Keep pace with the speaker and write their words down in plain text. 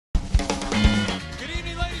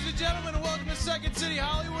Second City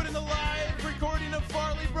Hollywood in the live recording of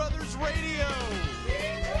Farley Brothers Radio.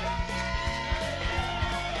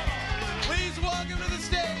 Please welcome to the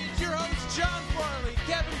stage your hosts John Farley,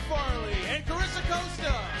 Kevin Farley, and Carissa Costa.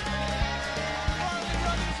 Farley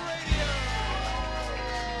Brothers Radio.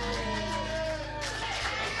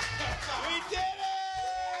 We did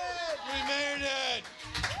it! We made it!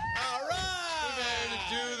 All right! We made it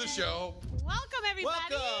to the show. Welcome, everybody.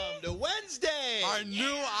 Welcome to Wednesday. Our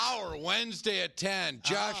new hour, Wednesday at 10.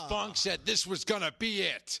 Josh Funk said this was going to be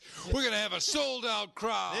it. We're going to have a sold-out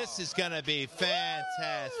crowd. This is going to be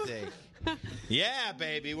fantastic. Yeah,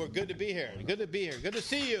 baby. We're good to be here. Good to be here. Good to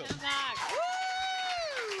see you.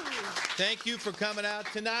 Thank you for coming out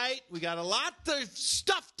tonight. We got a lot of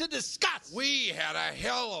stuff to discuss. We had a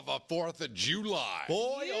hell of a 4th of July.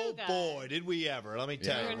 Boy, oh boy, did we ever. Let me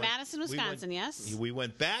tell you. We're in Madison, Wisconsin, yes? We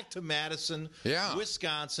went back to Madison,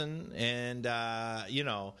 Wisconsin, and,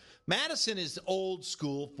 Madison is old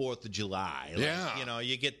school 4th of July. Like,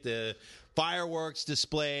 you get the fireworks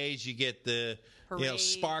displays, you get the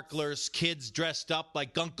sparklers, kids dressed up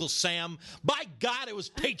like Uncle Sam. By God, it was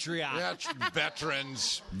patriotic.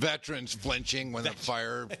 Veterans flinching when the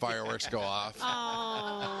fireworks go off.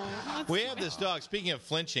 Oh, we have this dog. Speaking of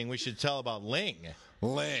flinching, we should tell about Ling.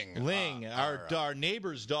 Ling, our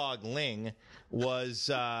neighbor's dog Ling was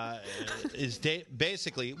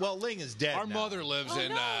basically Ling is dead. Our now. mother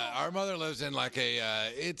lives in like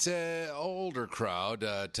it's a older crowd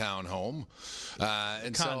townhome,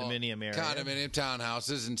 and condominium area, condominium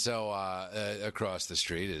townhouses, and so across the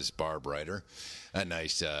street is Barb Ryder, a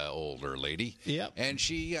nice older lady. Yep, and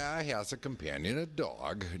she has a companion, a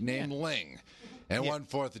dog named Ling. And one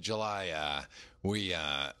 4th of July,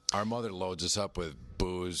 our mother loads us up with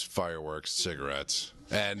booze, fireworks, cigarettes.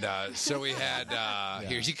 And so we had,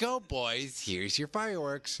 here you go, boys. Here's your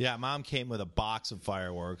fireworks. Yeah, Mom came with a box of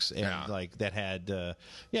fireworks, and that had,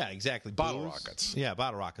 exactly. Bottle booze. rockets. Yeah,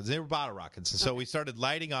 bottle rockets. They were bottle rockets. And so we started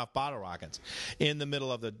lighting off bottle rockets in the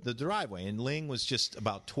middle of the driveway. And Ling was just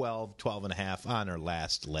about 12 and a half on her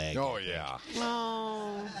last leg. Oh, yeah.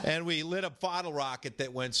 Oh. And we lit a bottle rocket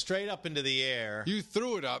that went straight up into the air. You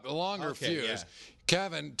threw it up, a longer fuse. Yeah.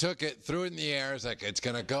 Kevin took it, threw it in the air. It's like, it's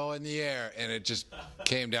going to go in the air. And it just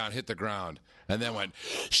came down, hit the ground, and then went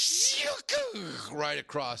right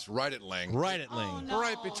across, right at Ling. Right at Ling. Oh, no.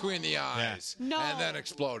 Right between the eyes. Yeah. No. And then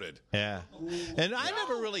exploded. Yeah. And I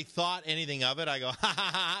never really thought anything of it. I go, ha,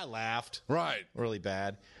 ha, ha, I laughed. Right. Really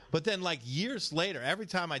bad. But then, like, years later, every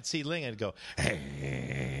time I'd see Ling, I'd go,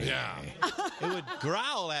 hey. Yeah. It would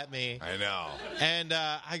growl at me. I know. And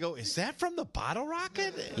I go, is that from the bottle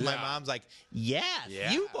rocket? And my mom's like, yes,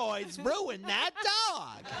 you boys ruined that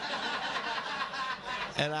dog.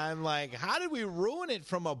 And I'm like, how did we ruin it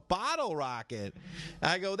from a bottle rocket?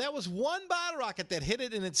 I go, that was one bottle rocket that hit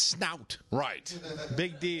it in its snout. Right.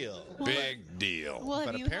 Big deal. Big deal. Well,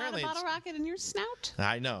 have But you had a apparently bottle rocket in your snout?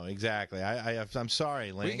 I know, exactly. I'm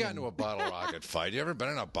sorry, Ling. We got into a bottle rocket fight. You ever been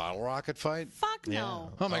in a bottle rocket fight? Fuck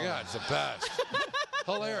no. Oh, my God. It's the best.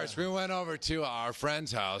 Hilarious. We went over to our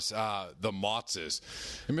friend's house, the Motzes.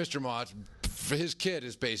 And Mr. Motz, his kid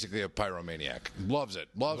is basically a pyromaniac. Loves it.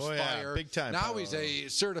 Loves fire. Big time. Now he's a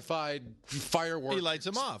certified fireworks. He lights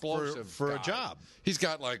them off for a job. He's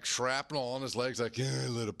got like shrapnel on his legs. Like, I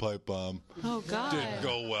lit a pipe bomb. Oh, God. Didn't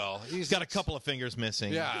go well. He's got a couple of fingers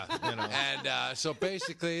missing. Yeah. And so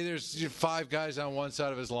basically there's 5 guys on one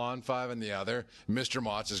side of his lawn, 5 on the other. Mr.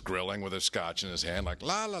 Motz is grilling with a scotch in his hand like,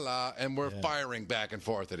 la, la, la. And we're firing back and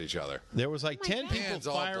forth at each other. There was like 10 people Hands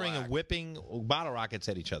all firing and black. whipping bottle rockets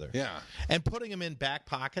at each other. Yeah. And putting them in back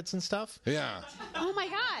pockets and stuff. Yeah. Oh, my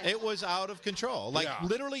God. It was out of control. Like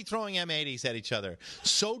literally throwing M80s at each other.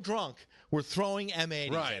 So drunk, we're throwing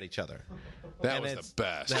M80s at each other. That was the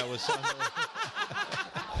best. That was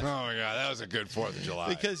Oh my God, that was a good 4th of July.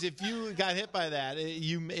 because if you got hit by that,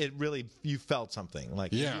 you felt something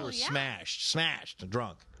like you were smashed,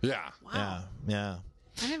 drunk. Yeah. Wow. Yeah.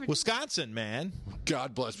 Wisconsin, man.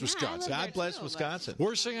 God bless Wisconsin. God bless Wisconsin.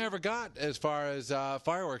 Worst thing I ever got as far as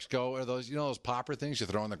fireworks go are those, those popper things you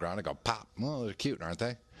throw on the ground and go pop. Well, they're cute, aren't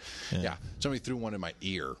they? Yeah. Somebody threw one in my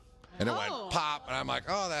ear. And it went pop, and I'm like,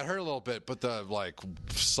 oh, that hurt a little bit. But the,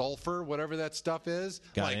 sulfur, whatever that stuff is,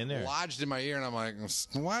 got in there. Lodged in my ear. And I'm like,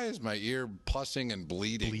 why is my ear pussing and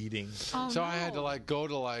bleeding? Oh, so I had to, go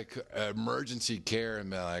to, emergency care and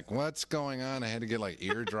be like, what's going on? I had to get,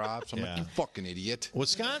 ear drops. I'm like, you fucking idiot.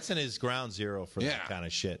 Wisconsin is ground zero for that kind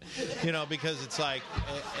of shit. Because it's like,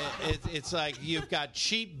 it's like you've got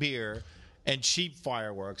cheap beer and cheap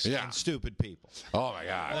fireworks Yeah. and stupid people. Oh my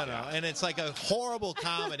God! And it's like a horrible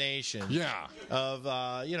combination. Yeah. Of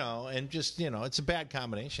and just it's a bad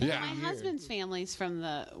combination. Yeah. My husband's family's from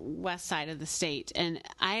the west side of the state, and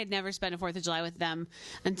I had never spent a 4th of July with them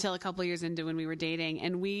until a couple years into when we were dating.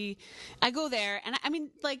 And I go there, and I mean,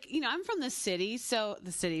 like, I'm from the city, so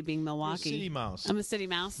the city being Milwaukee. You're a city mouse. I'm a city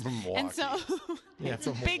mouse. From Milwaukee. And so it's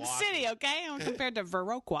a from big Milwaukee. city, okay? Compared to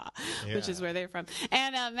Viroqua, which is where they're from.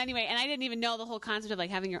 And anyway, and I didn't even know the whole concept of like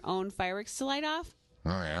having your own fireworks to light off. Oh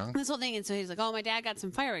yeah. This whole thing, and so he's like, "Oh, my dad got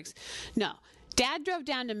some fireworks." No, Dad drove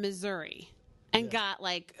down to Missouri and got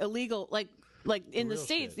like illegal, like in the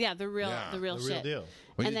States, shit. the real shit. deal.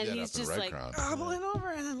 We And did then that he's up at just Red like Crown. hobbling over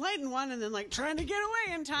and then lighting one and then like trying to get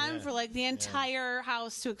away in time for like the entire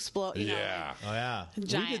house to explode. You know, Yeah. Oh yeah, we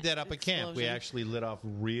Giant did that up at camp. We explosion. actually lit off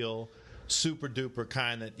real super duper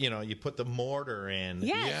kind that you put the mortar in.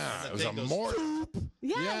 Yes. Yeah, it was a thing goes mortar.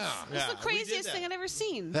 Yes. Yeah. It's Yeah, the we did craziest that. thing I'd ever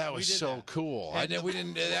seen. That was did so that. cool. We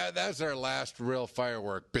didn't. That was our last real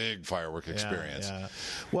big firework experience. Yeah.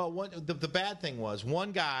 Well, the bad thing was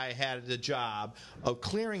one guy had the job of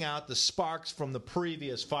clearing out the sparks from the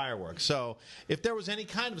previous fireworks. So if there was any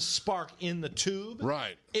kind of spark in the tube,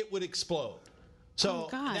 Right. it would explode. So Oh,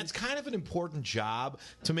 God. that's kind of an important job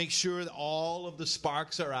to make sure that all of the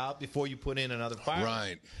sparks are out before you put in another firework.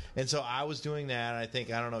 Right. And so I was doing that. I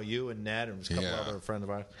think, I don't know, you and Ned and a couple Yeah. other friends of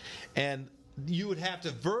ours. And you would have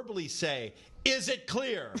to verbally say, "Is it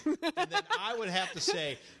clear?" And then I would have to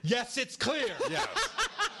say, "Yes, it's clear." Yes.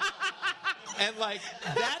 And like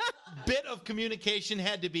that bit of communication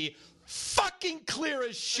had to be fucking clear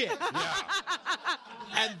as shit. Yeah.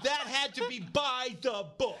 And that had to be by the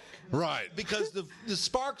book. Right. Because the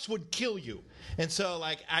sparks would kill you. And so,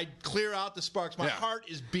 like, I'd clear out the sparks. My Yeah. heart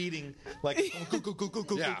is beating, like,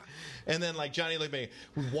 Yeah. And then, like, Johnny looked at me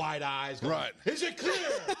with wide eyes. Going, Right. "Is it clear?"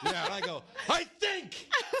 Yeah. And I go, "I think."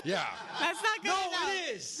 Yeah. That's not good No, enough.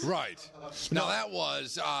 it is. Right. No, that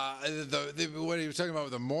was what he was talking about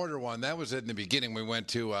with the mortar one. That was in the beginning. We went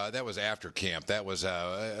to that was after camp. That was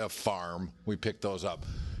a farm. We picked those up.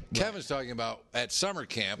 Kevin's talking about at summer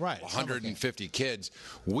camp, Right, 150 kids.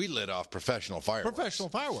 We lit off professional fireworks. Professional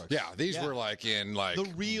fireworks. Yeah, these were like in like the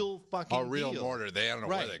real fucking a real deal. mortar. I don't know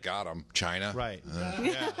where Right. they got them. China, Right.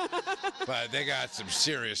 But they got some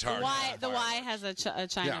serious hard. The Y has a China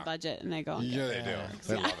Yeah. budget, and they go. Yeah, they do.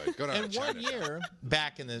 They love it. Go down And to China. one year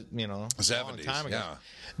back in the 70s, long time ago, yeah.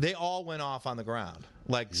 they all went off on the ground.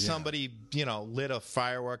 Like somebody lit a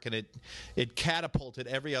firework and it catapulted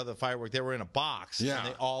every other firework. They were in a box Yeah. and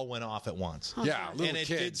they all went off at once. Yeah, little And it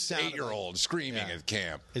did kids, sound 8-year-olds screaming Yeah. at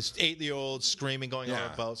camp. It's 8-year-olds screaming, going Yeah.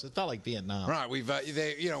 over boats. It felt like Vietnam. Right, we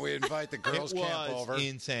invite the girls It camp was over.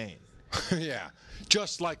 insane. Yeah,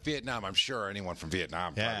 just like Vietnam. I'm sure anyone from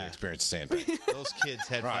Vietnam probably Yeah. experienced the same thing. Those kids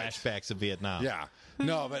had Right. flashbacks of Vietnam. Yeah.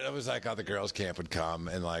 No, but it was like how the girls' camp would come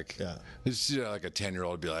and like, it's, like a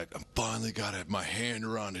 10-year-old would be like, "I finally got my hand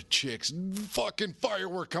around a chick's fucking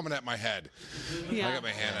firework coming at my head." Yeah. I got my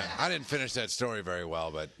hand on. I didn't finish that story very well,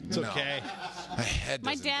 but It's okay. My head.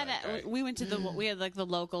 My doesn't dad, die, right? we went to we had like the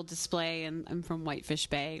local display, and I'm from Whitefish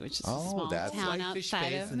Bay, which is a small that's- town Whitefish outside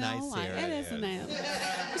Bay of is a nice Milwaukee. area, It is a nice.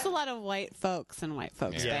 There's a lot of white folks in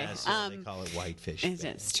Whitefolks Yeah, Bay. so they call it Whitefish.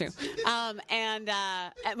 It's true.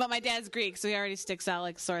 But my dad's Greek, so he already sticks out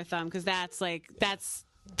like sore thumb because that's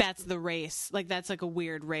the race. Like that's like a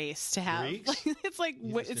weird race to have. Greeks? Like, it's like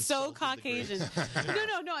it's so insulted the Greeks.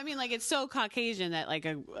 Caucasian. no. I mean, like it's so Caucasian that like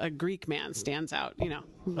a Greek man stands out. You know.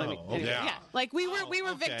 Like, Oh, okay. Yeah. Like we were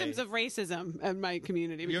okay. victims of racism in my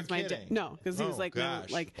community because You're my dad. kidding. No, because he was Oh, like we were,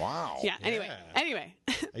 gosh. like Wow. Yeah. Anyway.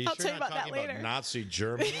 Yeah. Are you I'll sure tell you not about that talking later. about Nazi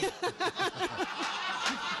Germany?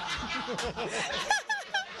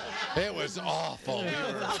 It was awful.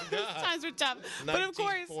 Times were tough, but of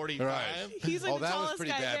course 1945? Right. he's like the that was tallest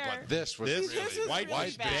pretty guy bad, there. but this was This really was really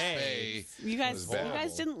Whitefish bad. Bay. You guys was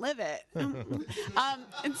bad. didn't live it.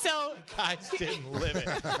 And so Guys didn't live it.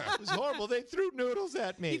 It was horrible. They threw noodles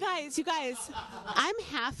at me. you guys, I'm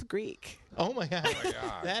half Greek. Oh my god. God.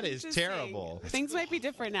 That is Just saying. terrible. Things might be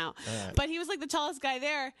different now. right. But he was like the tallest guy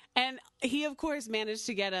there, and he of course managed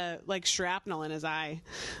to get a like shrapnel in his eye.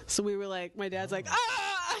 So we were like, my dad's like,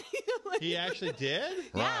 ah! Like, He actually did?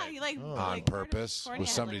 yeah, Right. he like On like, purpose? cornea Was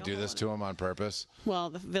had, somebody like, a do hole this in to him on purpose? it. Well,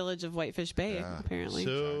 the village of Whitefish Bay, apparently.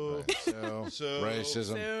 So, So,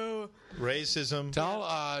 racism. So, racism.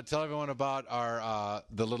 Tell everyone about our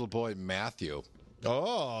the little boy Matthew.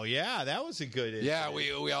 Oh, yeah. That was a good issue. Yeah,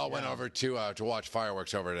 we all went over to watch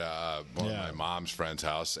fireworks over at one of Yeah. my mom's friend's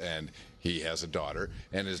house, and he has a daughter,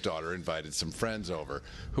 and his daughter invited some friends over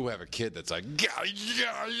who have a kid that's like,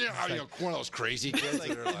 one of those crazy kids.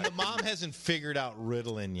 The mom hasn't figured out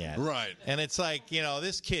Ritalin yet. Right. And it's like,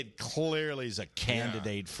 this kid clearly is a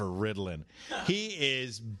candidate for Ritalin. He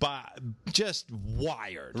is just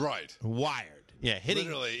wired. Right. Wired. Yeah, hitting.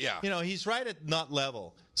 Literally, yeah. He's right at nut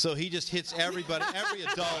level. So he just hits everybody, every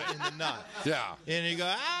adult in the nut. Yeah. And you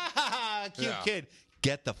go, cute kid.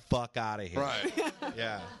 Get the fuck out of here. Right.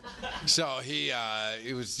 Yeah. So he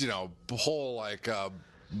was, whole like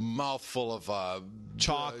mouthful of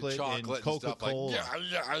chocolate and Coca-Cola. Stuff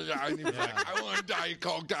like, and he was like, I want a Diet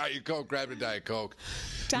Coke. Grabbed a Diet Coke.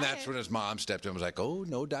 And that's when his mom stepped in and was like, oh,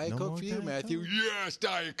 no Diet Coke for you, Matthew. Yes,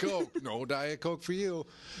 Diet Coke. No Diet Coke for you.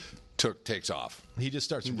 Takes off. He just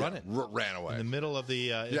starts running. Ran away in the middle of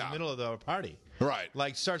the party. Right.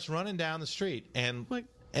 Like starts running down the street and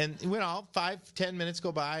 5-10 minutes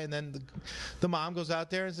go by and then the mom goes out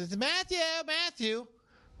there and says, Matthew.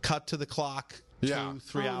 Cut to the clock. 3 hours.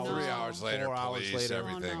 3 hours later, 4 hours police, later.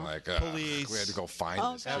 everything Police. we had to go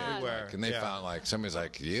find this kid. Everywhere. And they found somebody's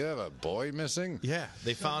like, do you have a boy missing? Yeah,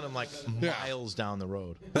 they found him miles down the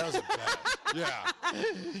road. That was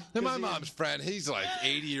And my mom's friend, he's like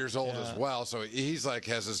 80 years old as well, so he's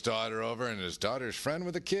has his daughter over and his daughter's friend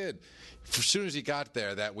with a kid. As soon as he got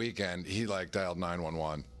there that weekend, he dialed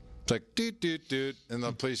 911. It's like, doot, doot, doot. And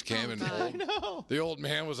the police came the old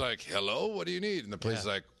man was like, hello, what do you need? And the police is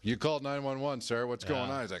like, you called 911, sir. What's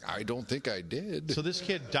going on? He's like, I don't think I did. So this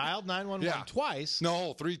kid dialed 911 twice.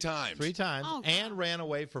 No, 3 times. 3 times. And ran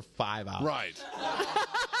away for 5 hours. Right.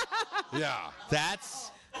 Yeah.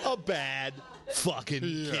 That's a bad fucking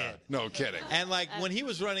kid. No kidding. And when he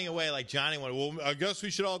was running away, Johnny went, well, I guess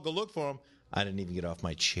we should all go look for him. I didn't even get off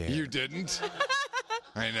my chair. You didn't?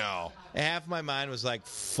 I know. Half my mind was like,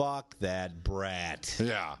 fuck that brat.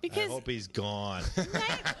 Yeah. Because I hope he's gone.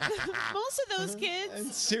 most of those kids.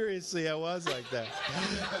 And seriously, I was like that.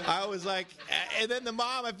 I was like, and then the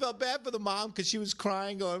mom, I felt bad for the mom because she was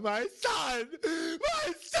crying, going, my son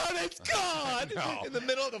is gone. In the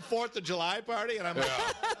middle of the 4th of July party. And I'm like,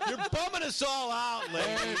 you're bumming us all out, lady.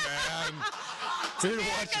 Hey, man. It's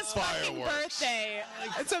America's fucking birthday.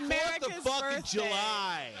 It's America's fucking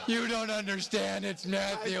July. You don't understand. It's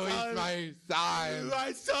Matthew. He's my son.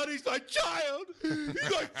 My son. He's my child. He's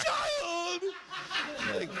my child.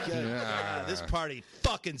 God, this party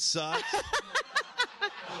fucking sucks.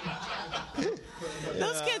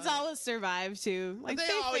 Those kids always survive too. They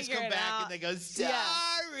always come back and they go, sorry.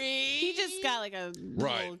 He just got a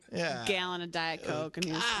little gallon of Diet Coke and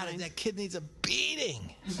he was fine. That kid needs a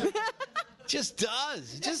beating. Just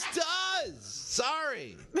does.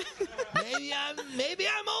 Sorry. Maybe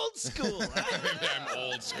I'm old school. Maybe I'm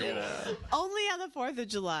old school. Only on the 4th of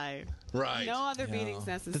July. Right. No other beatings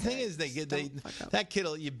necessary. The thing is, that kid,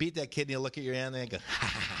 you beat that kid and you look at your hand and they go,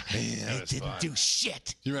 I didn't do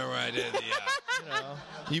shit. You remember what I did?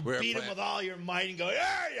 You beat him with all your might and go,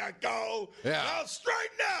 there you go. Yeah. I'll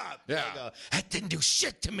straighten up. Yeah. Go, that didn't do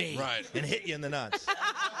shit to me. Right. And hit you in the nuts.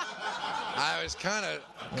 I was kind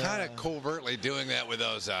of covertly doing that with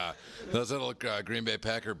those little Green Bay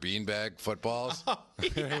Packer beanbag footballs. We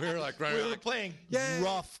were we were playing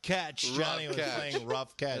rough catch. Johnny was playing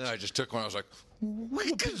rough catch. And I just took one. I was like,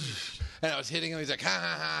 and I was hitting him. He's like, ha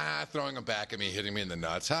ha ha, throwing him back at me, hitting me in the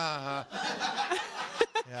nuts. Ha ha.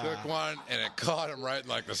 Took one and it caught him right in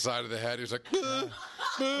the side of the head. He was like,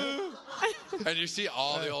 and you see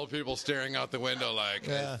all the old people staring out the window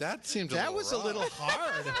that seems that was rough. A little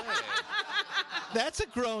hard. That's a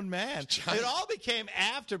grown man. It all became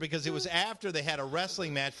after because it was after they had a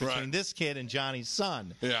wrestling match between this kid and Johnny's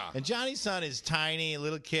son. Yeah. And Johnny's son is tiny, a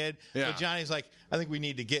little kid. Yeah. But Johnny's like, I think he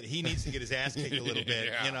needs to get his ass kicked a little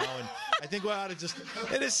bit, And I think we ought to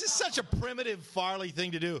and it's just such a primitive Farley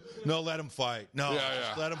thing to do. No, let him fight. No,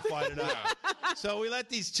 just let him fight it out. So we let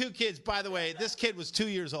these 2 kids, by the way, this kid was 2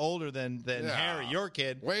 years older than Harry, your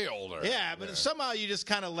kid. Way older. Yeah, but somehow you just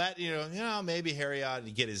kind of let, maybe Harry ought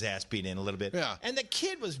to get his ass beat in a little bit. Yeah. And the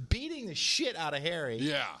kid was beating the shit out of Harry.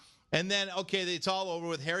 Yeah. And then, it's all over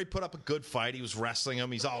with. Harry put up a good fight. He was wrestling him.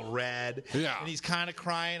 He's all red. Yeah. And he's kind of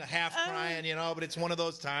crying, half crying, but it's one of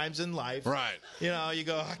those times in life. Right. You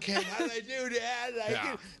go, okay, how did I do,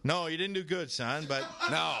 Dad? No, you didn't do good, son, but...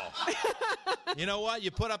 No. You know what?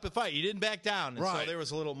 You put up a fight. You didn't back down. And so there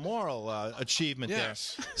was a little moral achievement there.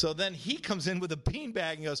 So then he comes in with a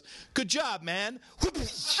beanbag and goes, good job, man.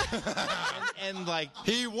 and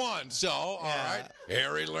he won. So, all right.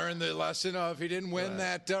 Harry learned the lesson of he didn't win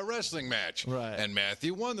that wrestling wrestling match. Right. And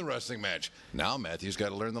Matthew won the wrestling match. Now Matthew's got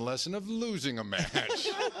to learn the lesson of losing a match.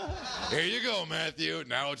 Here you go, Matthew.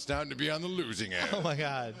 Now it's time to be on the losing end. Oh, my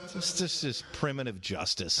God. It's just primitive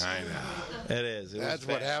justice. I know. It is. That's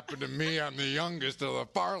what happened to me. I'm the youngest of the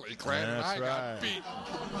Farley clan, and I got beat.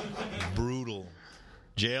 Brutal.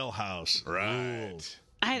 Jailhouse. Right.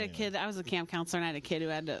 I had a kid. I was a camp counselor, and I had a kid who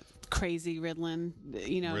had a crazy Ritalin,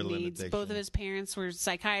 Ritalin needs. addiction. Both of his parents were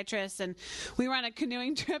psychiatrists, and we were on a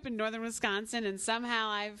canoeing trip in northern Wisconsin, and somehow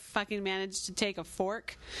I fucking managed to take a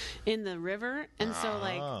fork in the river, and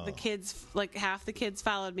so the kids, half the kids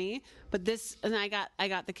followed me, and I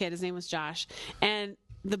got the kid. His name was Josh, and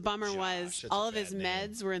the bummer was all of his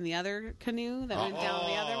meds were in the other canoe that went down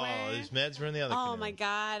the other way. Oh, his meds were in the other canoe. Oh my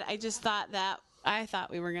God! I just thought I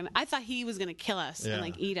thought he was gonna kill us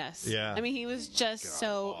and eat us. Yeah. I mean, he was just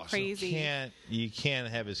so crazy. You can't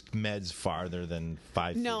have his meds farther than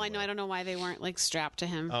 5 feet. No, I know. I don't know why they weren't strapped to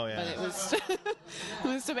him. Oh, yeah. But it was. It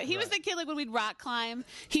was so bad. He was the kid when we'd rock climb.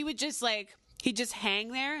 He would just he'd just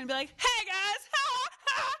hang there and be like, "Hey guys."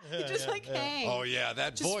 He'd just hang. Oh, yeah,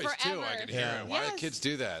 that Just voice, too. forever. I can hear it. Why do kids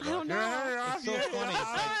do that? I don't know. It's so funny.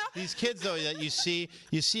 It's like these kids, though, that you see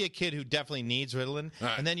a kid who definitely needs Ritalin,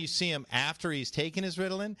 Right. and then you see him after he's taken his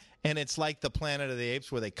Ritalin, and it's like the Planet of the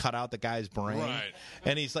Apes where they cut out the guy's brain. Right.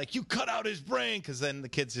 And he's like, you cut out his brain, because then the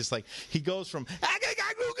kid's just like, he goes from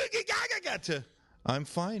to, I'm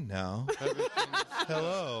fine now.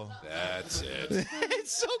 Hello. That's it.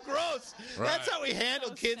 It's so gross. Right. That's how we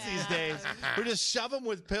handle kids these days. We just shove them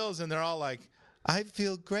with pills, and they're all like, I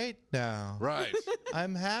feel great now. Right.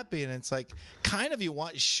 I'm happy. And it's like, kind of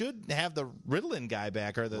should have the Ritalin guy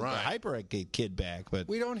back or the hyper kid back. But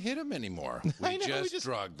We don't hit them anymore. We just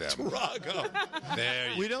drug them. Drug them.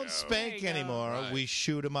 There you We don't go. spank anymore. Right. We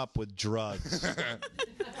shoot them up with drugs.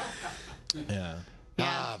 Yeah.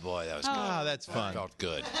 Ah, boy, that was good. Ah, that's fun. That felt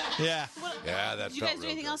good. Yeah. Yeah, that Did you felt guys do real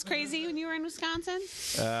anything good. else crazy when you were in Wisconsin?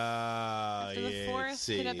 After the Yeah, forest, let's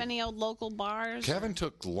see. hit up any old local bars? Kevin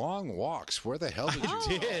took long walks. Where the hell did you go?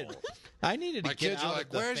 Did. I needed to My get kids out are like,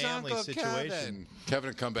 of the where's family Uncle situation. Kevin? Kevin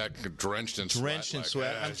would come back drenched in sweat. Drenched in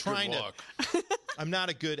sweat. "Yeah, I'm it's trying good to- luck." I'm not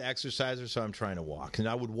a good exerciser, so I'm trying to walk. And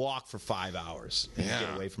I would walk for 5 hours and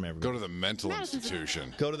get away from everybody. Go to the mental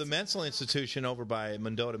institution. Go to the mental institution over by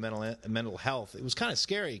Mendota Mental Health. It was kind of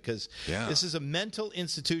scary because this is a mental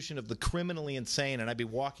institution of the criminally insane, and I'd be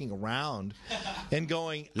walking around and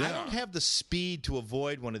going, I don't have the speed to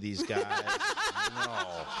avoid one of these guys.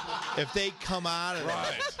 No. If they come out of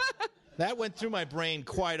Right. That went through my brain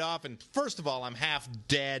quite often. First of all, I'm half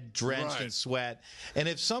dead, drenched in sweat. And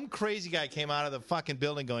if some crazy guy came out of the fucking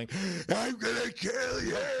building going, I'm going to kill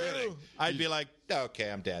you, I'd be like,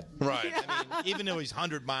 okay, I'm dead. Right. I mean, even though he's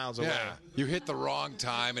 100 miles away. Yeah, you hit the wrong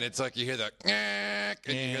time, and it's like you hear the and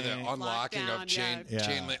you hear the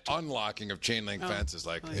unlocking of chain link fences.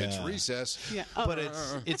 Like it's recess. Yeah. But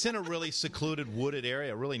it's in a really secluded, wooded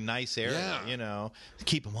area, a really nice area. Yeah. You know,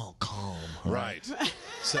 keep them all calm. Right.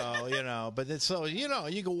 So but it's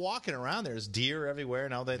you go walking around. There's deer everywhere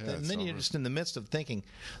and all that, and then you're just in the midst of thinking.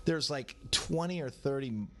 There's like 20 or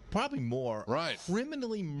 30. Probably more. Right.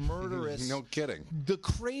 Criminally murderous. No kidding. The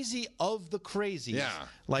crazy of the crazies. Yeah.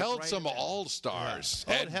 Like held some all-stars.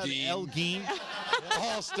 Yeah. Ed Gein. El Gein.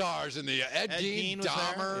 All-stars in the Ed Gein, was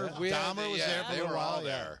Dahmer. there. Dahmer was there. They were all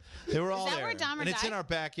there. They were all that there. where Dahmer and it's in died? our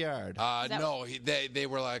backyard. No, they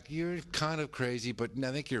were like, you're kind of crazy, but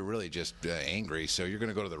I think you're really just angry, so you're going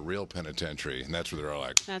to go to the real penitentiary. And that's where they're all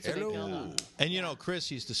like, That's a big hello. deal, though. And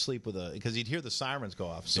Chris used to sleep with because he'd hear the sirens go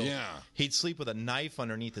off. So he'd sleep with a knife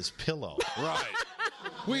underneath his pillow. Right.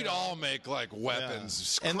 We'd all make like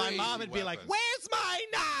weapons. And my crazy mom would be like, weapons. "Where's my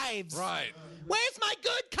knives? Right. Where's my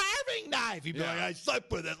good carving knife?" He'd be like, "I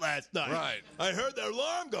slept with it last night. Right. I heard the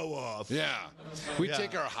alarm go off." Yeah. We'd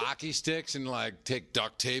take our hockey sticks and like take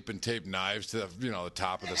duct tape and tape knives to the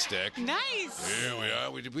top of the stick. Nice. Here we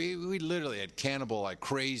are. We literally had cannibal like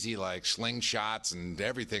crazy like slingshots and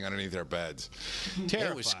everything underneath our beds.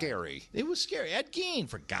 Terrifying. It was scary. It was scary. Ed Gein,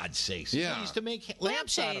 for God's sakes. Yeah. He used to make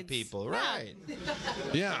lamps out of Lampshades. people. Yeah. Right.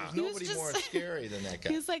 Yeah. Nobody just- more scary than that guy.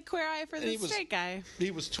 He was like queer eye for the he was- straight guy.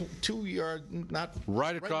 He was 2 yards, not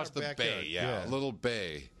Right in across our the backyard. bay, a little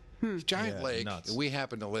bay. Giant Yeah, lake. nuts. We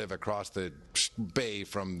happened to live across the bay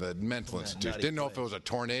from the mental institution. nutty Didn't know if it was a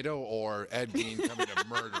tornado or Ed Gein coming to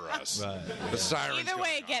murder us. Right. The sirens. Either going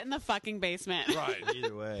way, off. get in the fucking basement. Right.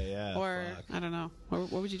 Either way, yeah. Or fuck. I don't know.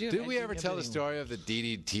 What would you do? Did we ever tell the story of the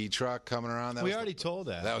DDT truck coming around? That We was already told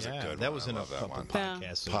that. That was yeah, a good That one. was I in a love that couple one.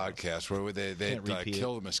 podcasts. podcast where they'd Can't like repeat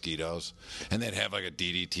kill the mosquitoes, and they'd have like a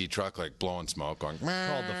DDT truck like blowing smoke, going Called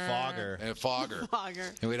the Fogger. and a fogger.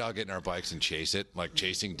 Fogger. And we'd all get in our bikes and chase it, like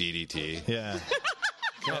chasing DDT. Yeah.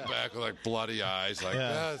 Come back with like bloody eyes. Like,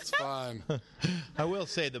 that's fine. I will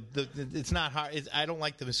say it's not hard. I don't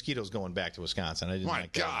like the mosquitoes going back to Wisconsin. I didn't My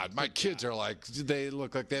like God, that. my kids are like, they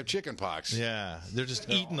look like they have chicken pox. Yeah, they're just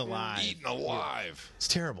eaten alive. Eaten alive. It's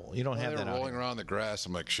terrible. You don't have They're that. rolling around the grass.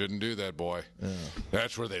 I'm like, shouldn't do that, boy. Yeah.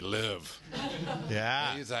 That's where they live. Yeah.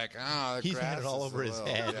 And he's like, the He's grass had it all is over a his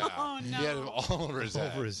little-" head. Yeah. Oh, no. He had it all over his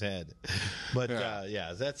head. Over his head. But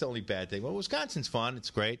that's the only bad thing. Well, Wisconsin's fun. It's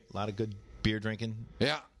great. A lot of good beer drinking.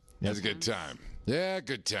 Yeah. It was a good time. Yeah,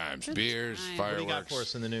 good times. Beers, time. fireworks. What do you got for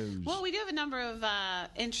us in the news? Well, we do have a number of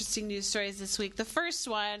interesting news stories this week. The first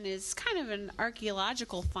one is kind of an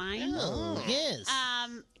archaeological find. Oh, yes.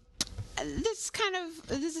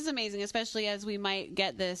 This is amazing, especially as we might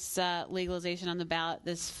get this legalization on the ballot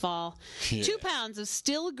this fall. Yeah. 2 pounds of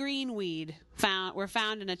still green weed were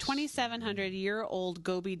found in a 2,700-year-old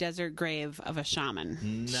Gobi Desert grave of a shaman.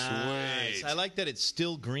 Nice. Sweet. I like that it's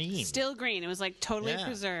still green. Still green. It was like totally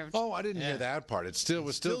preserved. Oh, I didn't hear that part. It was still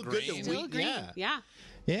Still good green. to Still green. Yeah.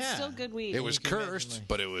 Yeah. Still good weed. It was cursed,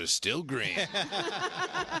 but it was still green.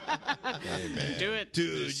 Do it.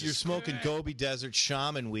 Dude, you're smoking Gobi Desert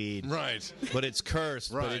shaman weed. Right. But it's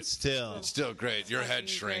cursed, but it's still. It's still great. Your head fucking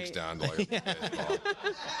shrinks great. down to like a baseball.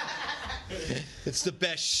 It's the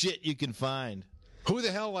best shit you can find. Who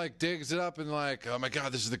the hell like digs it up and like, oh my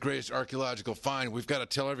God, this is the greatest archaeological find. We've got to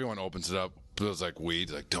tell everyone. Opens it up. Feels like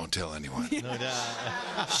weed. Like, don't tell anyone. No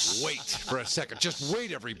doubt. Wait for a second. Just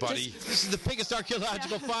wait, everybody. This is the biggest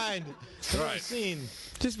archaeological find I've ever Right. seen.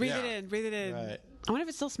 Just breathe Yeah. it in. Breathe it in. Right. I wonder if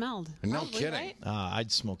it still smelled. No Probably, kidding. right?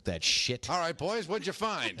 I'd smoke that shit. All right, boys, what'd you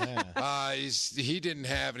find? He didn't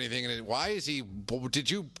have anything in it. Why is he?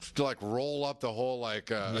 Did you like roll up the whole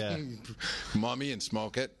like mummy and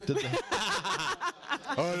smoke it? The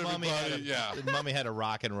mummy had a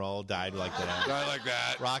rock and roll, died like that. Guy like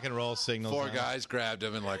that. Rock and roll signals. Four guys grabbed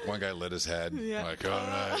him and like one guy lit his head. Yeah. Like, all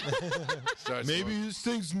right. Starts Maybe smoking. this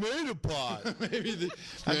thing's made of pot.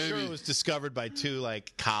 I'm sure it was discovered by two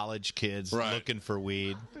like college kids Right. looking for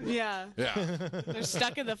weed. Yeah. Yeah. They're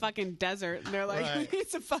stuck in the fucking desert. And they're like, Right. we need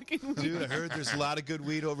some fucking weed. Dude, I heard there's a lot of good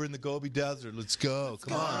weed over in the Gobi Desert. Let's go.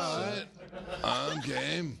 Come on, All son. right. I'm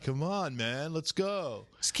game. Come on, man. Let's go.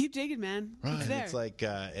 Just keep digging, man. It's And there. it's like,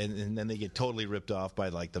 and then they get totally ripped off by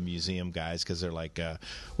like the museum guys because they're like,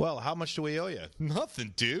 well, how much do we owe you?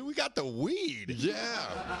 Nothing, dude. We got the weed.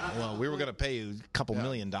 Yeah. Well, we were going to pay you a couple $1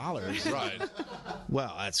 million. Right.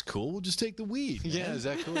 Well, that's cool. We'll just take the weed. Man. Yeah, is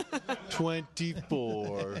that cool?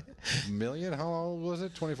 24 million? How old was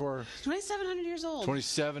it? 24? 2,700 years old.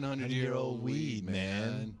 2,700-year-old weed,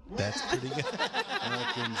 man. That's pretty good.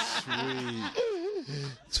 Fucking sweet.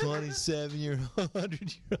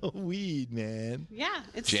 27-year-old weed, man. Yeah.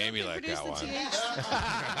 It's Jamie still like produce that the one.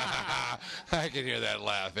 THC. I can hear that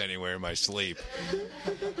laugh anywhere in my sleep.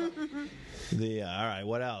 All right,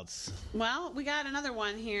 what else? Well, we got another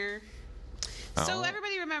one here. So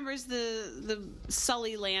everybody remembers the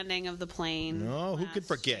Sully landing of the plane. No, who could last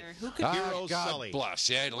forget? year. Who could Hero God Sully. bless.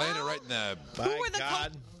 Yeah, it landed right in the By were the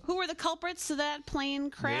God. who were the culprits to that plane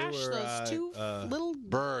crash? were, Those two little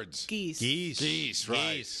birds. geese. Geese,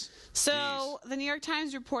 right. Geese. So the New York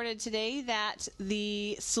Times reported today that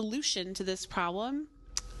the solution to this problem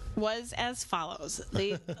was as follows.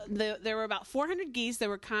 There were about 400 geese that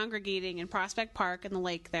were congregating in Prospect Park in the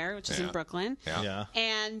lake there, which is in Yeah. Brooklyn. Yeah.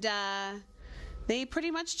 And they pretty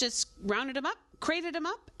much just rounded them up, crated them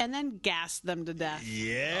up, and then gassed them to death.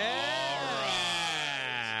 Yeah.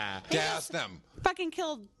 Gas them. Fucking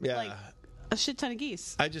killed Yeah. like a shit ton of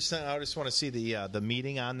geese. I just want to see the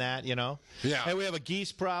meeting on that, you know? Yeah. Hey, we have a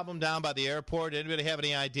geese problem down by the airport. Anybody have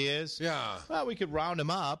any ideas? Yeah. Well, we could round them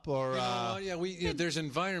up or... There's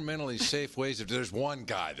environmentally safe ways of. There's one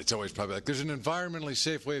guy that's always probably like, there's an environmentally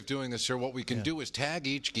safe way of doing this, sir. What we can do is tag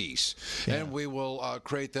each geese, and we will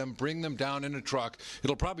crate them, bring them down in a truck.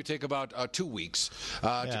 It'll probably take about 2 weeks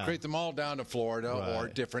to crate them all down to Florida or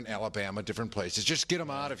different Alabama, different places. Just get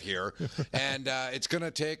them out of here, and it's going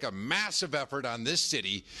to take a massive effort on this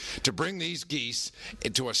city to bring these geese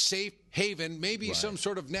into a safe haven, maybe some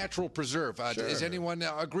sort of natural preserve. Is anyone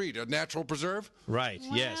agreed? A natural preserve? Right,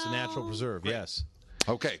 yes, a natural preserve, yes.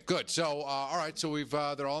 Okay, good. So, all right. So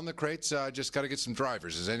they're all in the crates. Just got to get some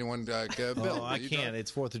drivers. Is anyone? Bill, Oh, I can't.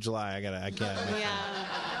 It's 4th of July. I can't. Yeah.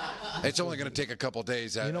 It's only going to take a couple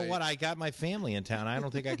days. You know what? I got my family in town. I don't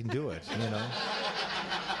think I can do it, you know?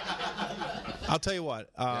 I'll tell you what.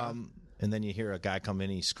 And then you hear a guy come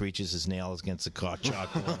in, he screeches his nails against the car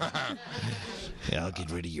chalkboard. Yeah, I'll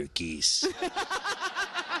get rid of your geese.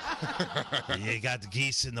 You got the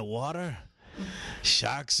geese in the water?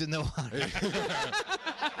 Sharks in the water?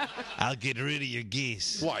 I'll get rid of your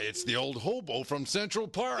geese. Why, it's the old hobo from Central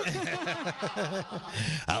Park.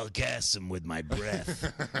 I'll gas them with my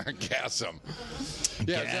breath. Gas them.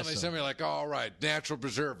 Yeah, then they sent me like, all right, Natural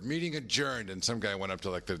Preserve, meeting adjourned. And some guy went up to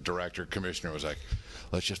like the director, commissioner, was like,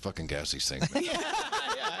 let's just fucking gas these things.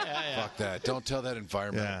 Fuck that. Don't tell that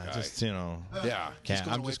environmental guy. Just, you know. Yeah.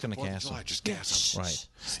 I'm just going to gas them. Just gas them. Right.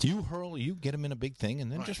 You get them in a big thing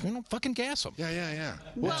and then just, fucking gas them. Yeah.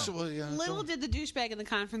 Little did the douchebag in the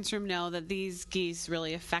conference room know that these geese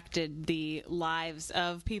really affected the lives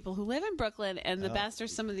of people who live in Brooklyn, and the best are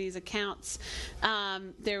some of these accounts.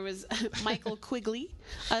 There was Michael Quigley,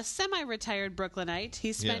 a semi-retired Brooklynite.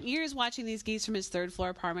 He spent years watching these geese from his third-floor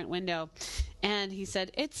apartment window, and he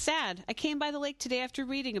said, "It's sad. I came by the lake today after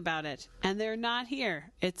reading about it, and they're not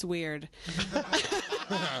here. It's weird."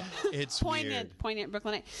 It's poignant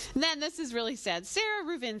Brooklynite. And then this is really sad. Sarah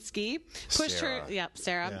Ruvinsky pushed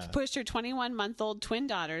her 21-month-old twin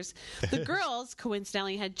daughters. The girls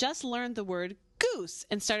coincidentally had just learned the word goose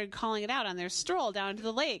and started calling it out on their stroll down to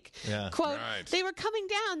the lake. Yeah. Quote, "They were coming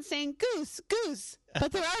down saying goose, goose,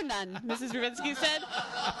 but there are none," Mrs. Ruvinsky said.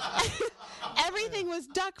 "Everything was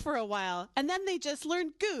duck for a while, and then they just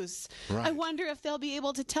learned goose. Right. I wonder if they'll be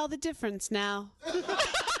able to tell the difference now."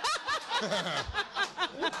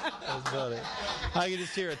 That's funny. I can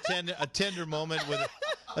just hear a tender moment with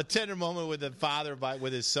the father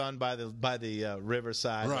with his son by the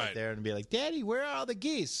riverside right there, and be like, "Daddy, where are all the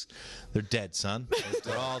geese?" "They're dead, son.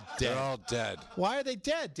 They're all dead. They're all dead." "Why are they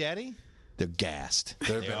dead, Daddy?" "They're gassed.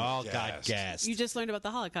 They all got gassed." You just learned about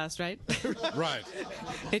the Holocaust, right? Right.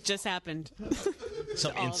 It just happened.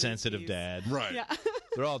 Some insensitive dad. Right. Yeah.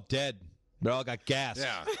 They're all dead. They all got gassed.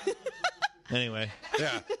 Yeah. Anyway.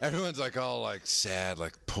 Yeah. Everyone's like all like sad,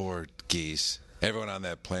 like poor geese. Everyone on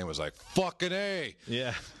that plane was like, "Fucking A.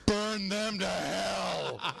 Yeah. Burn them to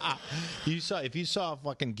hell." If you saw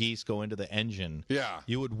fucking geese go into the engine,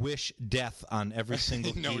 you would wish death on every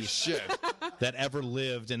single geese shit that ever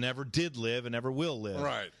lived and ever did live and ever will live.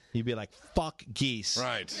 Right. You'd be like, "Fuck geese."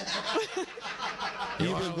 Right.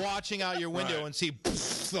 You've been watching out your window and see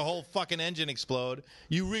the whole fucking engine explode.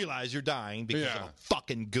 You realize you're dying because of a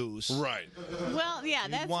fucking goose. Right. Well, yeah,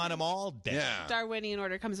 you want them all dead. Yeah. Darwinian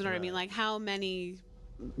order comes in order. I mean, like how many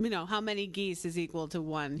geese is equal to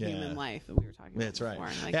one human life that we were talking about. That's right.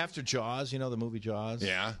 Like, after Jaws, the movie Jaws?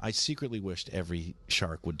 Yeah. I secretly wished every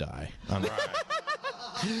shark would die. Right.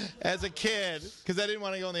 As a kid, because I didn't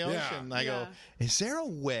want to go in the ocean. I go, is there a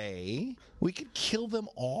way we could kill them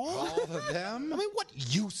all? All of them? I mean, what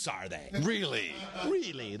use are they? Really?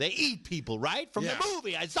 Really? They eat people, right? From the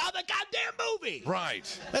movie. I saw the goddamn movie.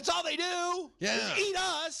 Right. That's all they do. Yeah. Is eat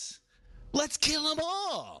us. Let's kill them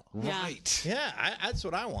all. Right. Yeah, that's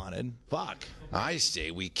what I wanted. Fuck. I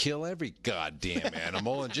say we kill every goddamn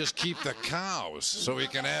animal and just keep the cows so we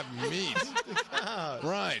can have meat.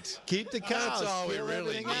 Right. Keep the cows. That's all we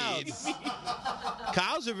really need.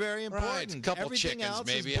 Cows are very important. Right. A couple Everything chickens, else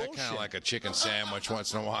maybe. is I kind bullshit. of like a chicken sandwich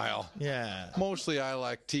once in a while. Yeah. Mostly I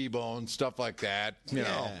like T-bone, stuff like that. You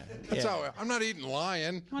know. That's how I'm not eating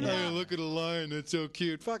lion. Hey, look at a lion. It's so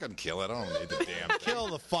cute. Fucking kill it. I don't need the damn thing. Kill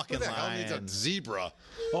the fucking Who the hell lion. needs a zebra?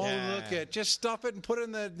 Oh, look at. Just stuff it and put it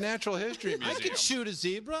in the Natural History Museum. I could shoot a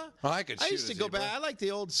zebra. I could shoot I used to a go zebra. back. I like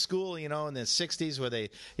the old school, in the 60s where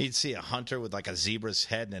you'd see a hunter with like a zebra's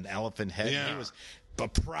head and an elephant head. Yeah. And he was a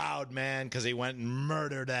proud man because he went and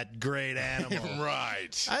murdered that great animal.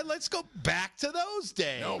 Right. Let's go back to those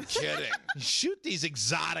days. No kidding. Shoot these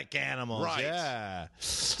exotic animals. Right. Yeah.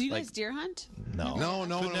 do you guys deer hunt? No. No one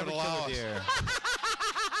Could would never allow kill a us. deer.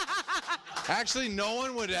 Actually, no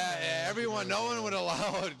one would. No one would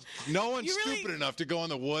allow it. No one's stupid enough to go in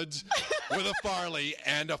the woods with a Farley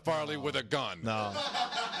and a Farley with a gun. No.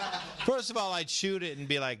 First of all, I'd shoot it and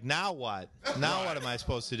be like, now what? Now what am I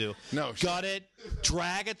supposed to do? No. Gut it,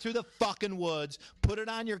 drag it through the fucking woods, put it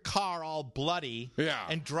on your car all bloody,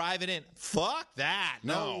 and drive it in. Fuck that.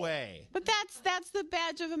 No way. But that's the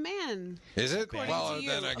badge of a man. Is it? According Well, to you.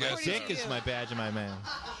 then I guess According Dick is my badge of my man.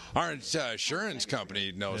 our insurance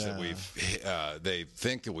company knows that they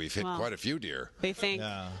think that we've hit quite a few deer. They think.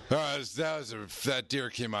 Yeah. That deer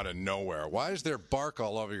came out of nowhere. Why is there bark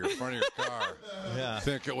all over your front of your car? Yeah. I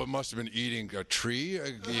think it must have been eating a tree.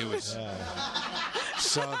 It was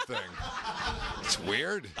something. It's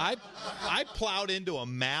weird. I plowed into a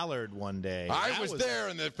mallard one day. I was there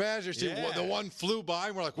in the passenger seat. Yeah. The one flew by,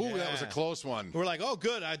 and we're like, ooh, that was a close one. We're like, oh,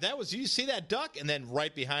 good. You see that duck? And then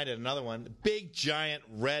right behind it, another one. Big, giant,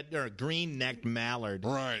 red or green-necked mallard.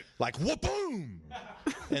 Right. Like, whoop-boom!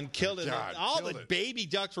 And killed it. God, All killed the it. baby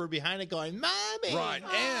ducks were behind it going, Mommy! Right.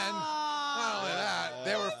 And not only that,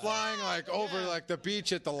 they were flying like over like the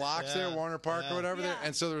beach at the locks there, Warner Park or whatever there,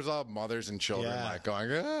 and so there was all mothers and children like going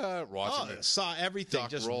watching it. Saw everything,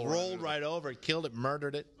 just rolled right over it, killed it,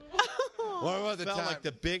 murdered it. What about the felt time? Like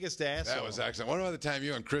the biggest asshole. That was excellent. What about the time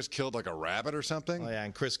you and Chris killed like a rabbit or something? Oh yeah,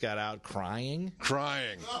 and Chris got out crying.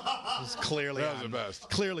 Crying. Was clearly that was the best.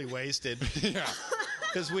 Clearly wasted. Yeah.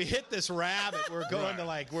 Because we hit this rabbit. We're going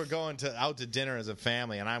out to dinner as a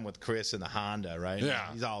family, and I'm with Chris in the Honda, right?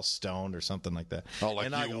 Yeah. He's all stoned or something like that. Oh, like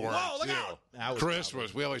and you I go, were. Whoa, look out! Chris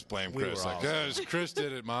was. We always blame Chris. Like, Chris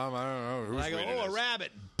did it, Mom. I don't know. Who's I go, a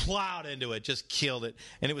rabbit plowed into it, just killed it,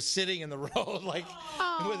 and it was sitting in the road like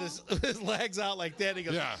with his legs out like that. He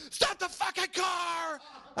goes, "Stop the fucking car!"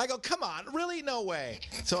 I go, "Come on, really? No way!"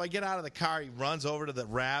 So I get out of the car. He runs over to the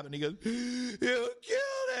rabbit, and he goes, "You killed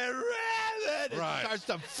that rabbit!" And he starts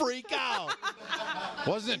to freak out.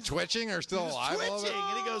 Wasn't it twitching or still alive? Twitching,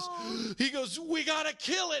 and he goes, "We gotta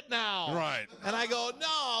kill it now." Right. And I go,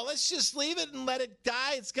 "No, let's just leave it and let it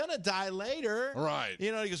die. It's gonna die later." Right.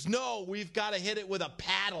 You know, he goes, "No, we've got to hit it with a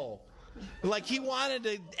paddle." Like he wanted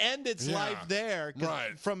to end its life there,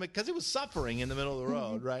 because it was suffering in the middle of the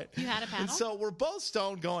road, right? You had a paddle? And so we're both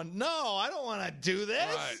stoned, going, "No, I don't want to do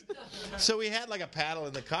this." Right. So we had like a paddle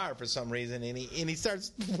in the car for some reason, and he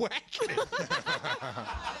starts whacking it.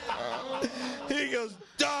 He goes,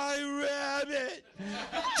 "Die, rabbit!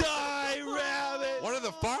 Die, rabbit!" What are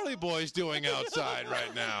the Farley boys doing outside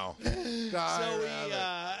right now?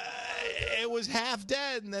 It was half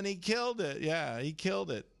dead, and then he killed it. Yeah, he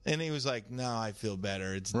killed it. And he was like, "No, I feel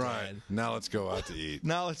better. It's dead. Now let's go out to eat."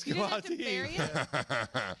 Now let's go out to eat.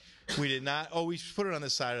 We did not. Oh, we put it on the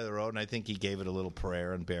side of the road, and I think he gave it a little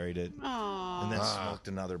prayer and buried it. Aww. And then smoked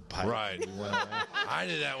another pipe. Right. I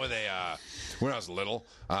did that with when I was little.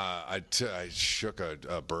 I shook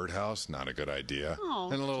a birdhouse. Not a good idea. Oh.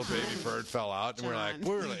 And a little baby bird fell out, and we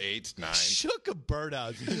were like 8, 9. Shook a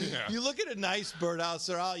birdhouse. You look at a nice birdhouse.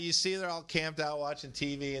 They're all camped out watching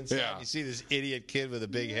TV and stuff. Yeah. You see this idiot kid with a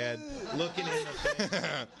big head looking in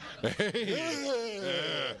the thing.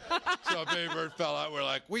 So a baby bird fell out. We're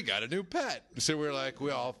like, we got a new pet. So we're like,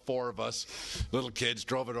 we all 4 of us, little kids,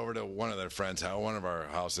 drove it over to one of their friends' house, one of our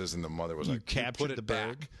houses, and the mother was like, captured the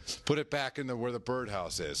bird? Put it back in where the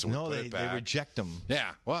birdhouse is. So no, they reject them.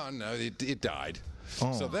 Yeah. Well, no, it died.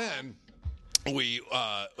 Oh. So then we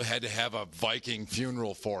had to have a Viking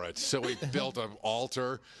funeral for it. So we built an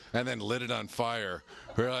altar and then lit it on fire.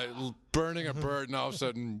 We're like burning a bird, and all of a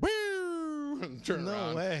sudden, turn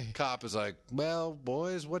around. Way. Cop is like, "Well,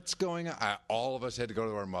 boys, what's going on?" All of us had to go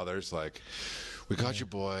to our mothers. Like, "We caught your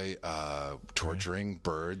boy torturing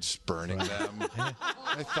birds, burning them."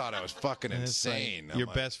 I thought I was fucking insane. Like, your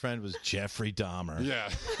best friend was Jeffrey Dahmer. Yeah.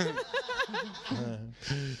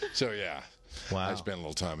 So yeah. Wow. I spent a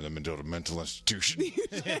little time in the mental institution.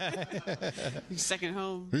 Second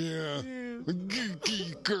home. Yeah.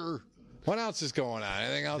 What else is going on?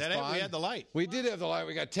 Anything else fun? We had the light. We did have the light.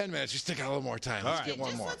 We got 10 minutes. Just take a little more time. Let's get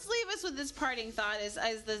one more. Let's leave us with this parting thought. Is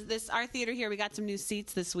our theater here? We got some new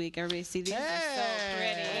seats this week. Everybody see these? They're so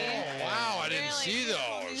pretty. Oh, wow, I didn't see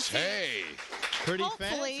those. Hey. Pretty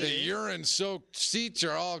hopefully, fancy. The urine-soaked seats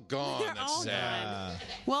are all gone. They're That's all sad.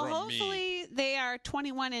 Well, hopefully they are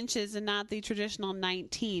 21 inches and not the traditional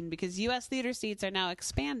 19, because U.S. theater seats are now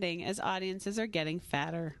expanding as audiences are getting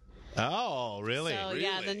fatter. Oh, really? So, really?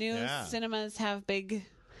 yeah, the new cinemas have big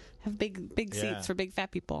seats for big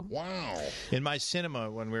fat people. Wow. In my cinema,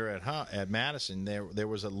 when we were at Madison, there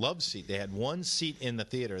was a love seat. They had one seat in the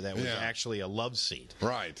theater that was actually a love seat.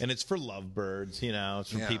 Right. And it's for lovebirds, it's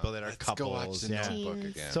for people that are couples. Go watch the Notebook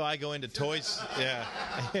again. So I go into toys. Right.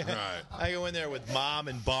 I go in there with Mom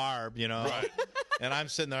and Barb, Right. And I'm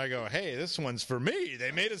sitting there, I go, "Hey, this one's for me.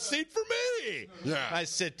 They made a seat for me." Yeah. I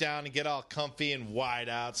sit down and get all comfy and wide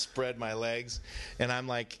out, spread my legs, and I'm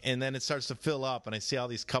like, and then it starts to fill up, and I see all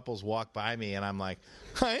these couples walk by me, and I'm like,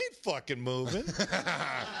 I ain't fucking moving.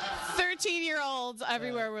 13-year-olds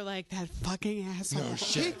everywhere were like, "That fucking asshole." No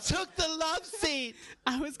shit. He took the love seat.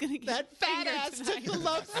 I was going to get that fat ass took the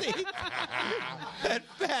love seat. That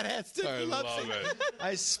fat ass took the love seat.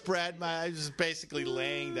 I was basically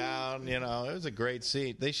laying down, it was a great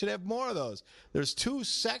seat. They should have more of those. There's 2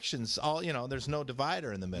 sections, there's no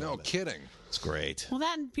divider in the middle. No kidding. It's great. Well,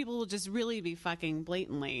 then people will just really be fucking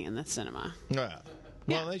blatantly in the cinema. Yeah.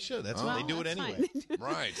 Well, they should. That's why they do it anyway.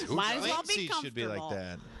 Right. Might as well be seats should be like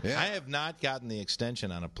that. Yeah. I have not gotten the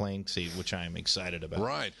extension on a plane seat, which I am excited about.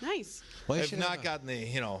 Right. Nice. Well, I've not gotten the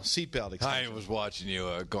seatbelt extension. I was watching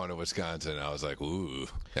you going to Wisconsin, and I was like, "Ooh,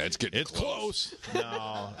 it's getting close."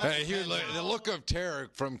 No. Hey, here, the look of terror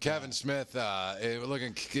from Kevin Smith.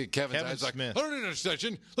 Looking Kevin's eyes like, "I don't need an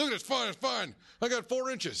extension. Look at this, fine, it's fine. I got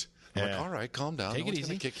 4 inches." I'm like, all right, calm down. Take it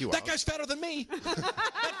easy. Kick you that out. guy's fatter than me.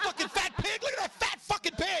 That fucking fat pig. Look at that fat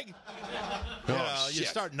fucking pig. You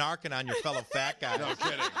start narking on your fellow fat guy. No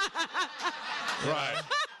kidding. Right.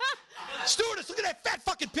 Stewardess, look at that fat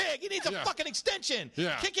fucking pig. He needs a fucking extension.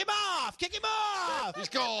 Yeah. Kick him off. Kick him off. He's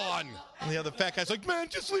gone. And the other fat guy's like, man,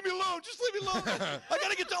 just leave me alone. Just leave me alone. I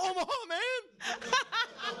got to get to Omaha, man.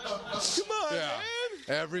 Come on, man.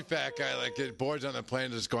 Every fat guy, like, it boards on the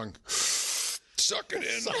plane just going, suck it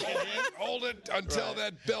in. Hold it until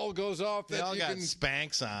that bell goes off. They all got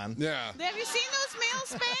Spanx on. Yeah. Have you seen those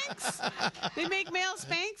male Spanx? They make male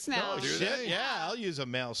Spanx now. Oh, do Shit, they? yeah, I'll use a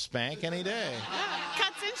male spank any day.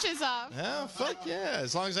 Cuts inches off. Oh, fuck yeah.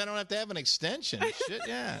 As long as I don't have to have an extension. Shit,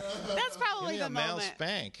 yeah. That's probably Give me the a male moment.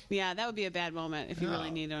 spank. Yeah, that would be a bad moment if you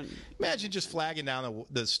really need one. Imagine just flagging down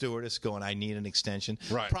the stewardess going, I need an extension.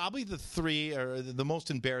 Right. Probably the most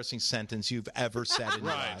embarrassing sentence you've ever said in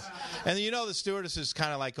your life. And you know the stewardess is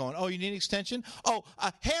kind of like going, oh, you need an extension? Oh,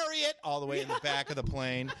 Harriet, all the way in the back of the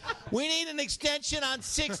plane. We need an extension on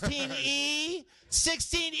 16E.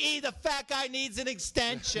 16E, the fat guy needs an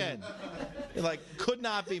extension. Like, could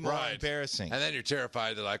not be more embarrassing. And then you're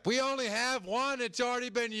terrified. They're like, we only have one. It's already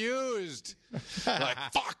been used. Like,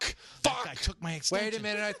 fuck. I took my extension. Wait a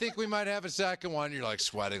minute. I think we might have a second one. You're like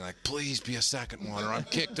sweating, like, please be a second one or I'm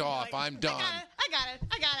kicked off. I'm done. I got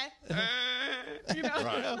it. You know?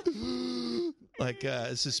 Right. Like,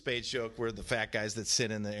 it's a Spades joke where the fat guys that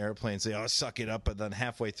sit in the airplane say, oh, suck it up. But then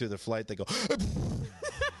halfway through the flight, they go,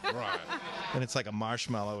 Right. and it's like a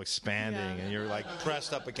marshmallow expanding, and you're like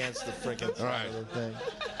pressed up against the freaking side of the thing.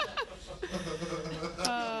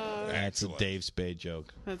 That's a Dave Spade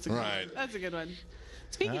joke. That's a good one.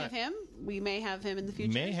 Speaking of him, we may have him in the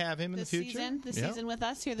future. May have him in the future. This season with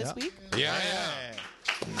us here this week. Yeah.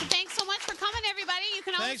 So thanks so much for coming, everybody. You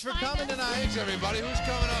can always Thanks for find coming us. tonight. Thanks, everybody. Who's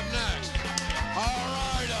coming up next? All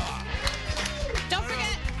right. Don't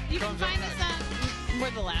forget, you can find us on.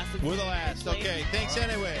 We're the last. We're the last. Okay, thanks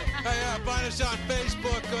anyway. Find us on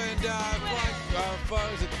Facebook and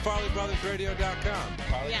is it FarleyBrothersRadio.com.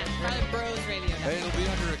 Yeah, Farley Bros Radio. Hey, it'll be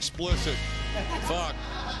under explicit. Fuck.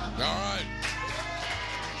 All right.